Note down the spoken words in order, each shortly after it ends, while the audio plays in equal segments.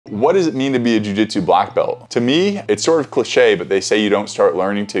what does it mean to be a jiu-jitsu black belt? To me, it's sort of cliche, but they say you don't start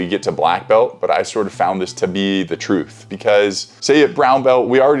learning till you get to black belt, but I sort of found this to be the truth. Because say at brown belt,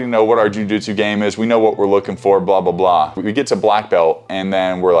 we already know what our jiu-jitsu game is, we know what we're looking for, blah, blah, blah. We get to black belt and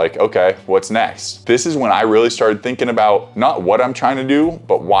then we're like, okay, what's next? This is when I really started thinking about not what I'm trying to do,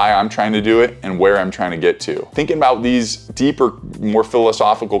 but why I'm trying to do it and where I'm trying to get to. Thinking about these deeper, more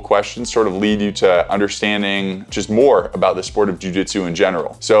philosophical questions sort of lead you to understanding just more about the sport of jiu-jitsu in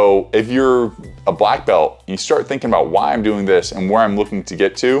general. So if you're a black belt, you start thinking about why I'm doing this and where I'm looking to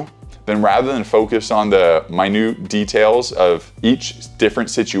get to, then rather than focus on the minute details of each different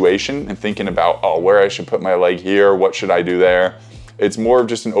situation and thinking about, oh, where I should put my leg here, what should I do there, it's more of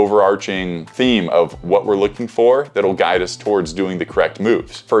just an overarching theme of what we're looking for that'll guide us towards doing the correct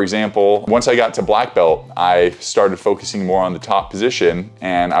moves. For example, once I got to black belt, I started focusing more on the top position,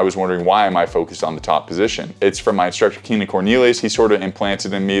 and I was wondering, why am I focused on the top position? It's from my instructor, Keenan Cornelius. He sort of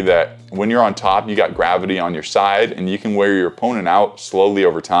implanted in me that when you're on top, you got gravity on your side, and you can wear your opponent out slowly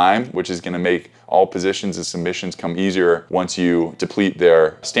over time, which is gonna make all positions and submissions come easier once you deplete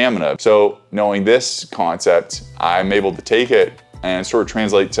their stamina. So knowing this concept, I'm able to take it and sort of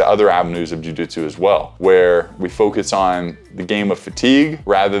translate to other avenues of jiu-jitsu as well, where we focus on the game of fatigue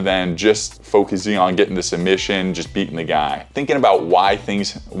rather than just focusing on getting the submission, just beating the guy. Thinking about why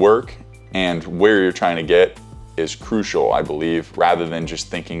things work and where you're trying to get is crucial, I believe, rather than just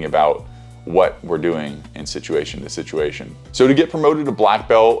thinking about what we're doing in situation to situation. So to get promoted to black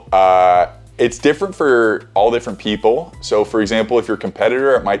belt, it's different for all different people. So for example, if you're a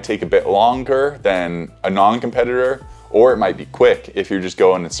competitor, it might take a bit longer than a non-competitor, or it might be quick if you're just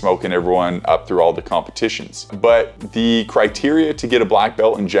going and smoking everyone up through all the competitions. But the criteria to get a black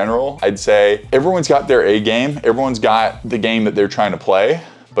belt in general, I'd say everyone's got their A game, everyone's got the game that they're trying to play.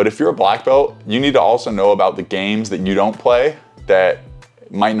 But if you're a black belt, you need to also know about the games that you don't play that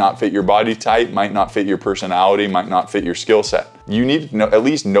might not fit your body type, might not fit your personality, might not fit your skill set. You need to at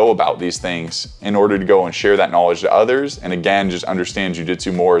least know about these things in order to go and share that knowledge to others. And again, just understand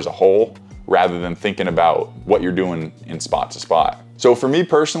jiu-jitsu more as a whole, rather than thinking about what you're doing in spot to spot. So for me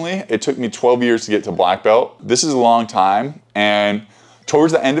personally, it took me 12 years to get to black belt. This is a long time, and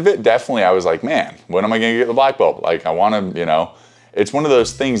towards the end of it, definitely I was like, man, when am I gonna get the black belt? Like, I wanna, it's one of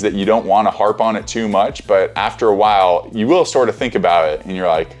those things that you don't wanna harp on it too much, but after a while, you will sort of think about it, and you're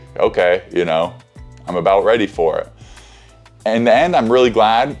like, okay, I'm about ready for it. In the end, I'm really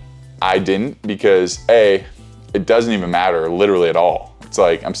glad I didn't, because A, it doesn't even matter literally at all. It's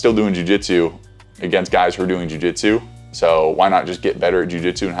like, I'm still doing jiu-jitsu against guys who are doing jiu-jitsu. So why not just get better at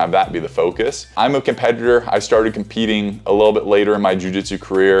jiu-jitsu and have that be the focus? I'm a competitor. I started competing a little bit later in my jiu-jitsu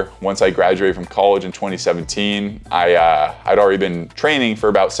career. Once I graduated from college in 2017, I'd already been training for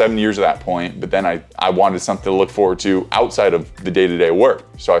about 7 years at that point, but then I wanted something to look forward to outside of the day-to-day work.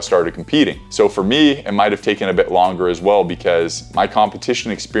 So I started competing. So for me, it might have taken a bit longer as well, because my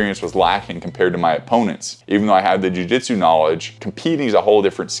competition experience was lacking compared to my opponents. Even though I had the jiu-jitsu knowledge, competing is a whole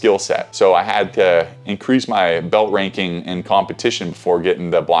different skill set. So I had to increase my belt ranking in competition before getting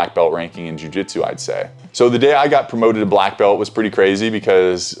the black belt ranking in jiu-jitsu, I'd say. So the day I got promoted to black belt was pretty crazy,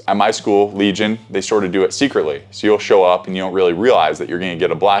 because at my school, Legion, they sort of do it secretly. So you'll show up and you don't really realize that you're gonna get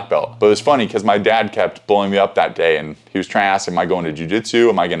a black belt. But it was funny because my dad kept blowing me up that day, and he was trying to ask, am I going to jiu-jitsu?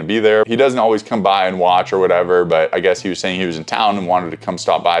 Am I gonna be there? He doesn't always come by and watch or whatever, but I guess he was saying he was in town and wanted to come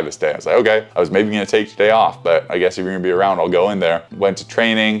stop by this day. I was like, okay. I was maybe gonna take today off, but I guess if you're gonna be around, I'll go in there. Went to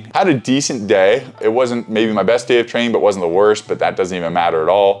training, had a decent day. It wasn't maybe my best day of training, but wasn't the worst, but that doesn't even matter at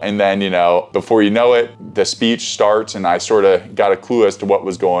all. And then, before you know it, the speech starts, and I sort of got a clue as to what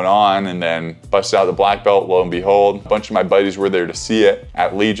was going on, and then busted out the black belt. Lo and behold, a bunch of my buddies were there to see it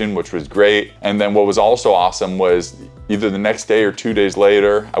at Legion, which was great. And then what was also awesome was either the next day or 2 days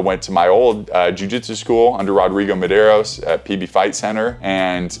later, I went to my old jiu-jitsu school under Rodrigo Medeiros at PB Fight Center.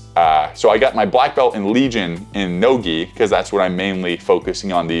 And so I got my black belt in Legion in no-gi, because that's what I'm mainly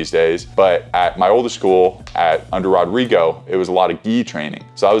focusing on these days. But at my oldest school under Rodrigo, it was a lot of gi training.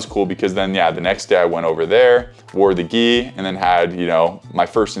 So that was cool, because then, yeah, the next day I went over there, wore the gi, and then had, my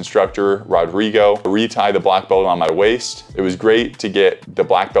first instructor, Rodrigo, retie the black belt on my waist. It was great to get the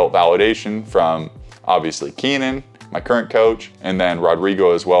black belt validation from, obviously, Keenan, my current coach, and then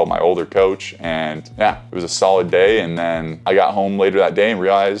Rodrigo as well, my older coach. And yeah, it was a solid day. And then I got home later that day and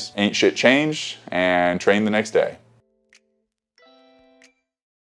realized ain't shit changed, and trained the next day.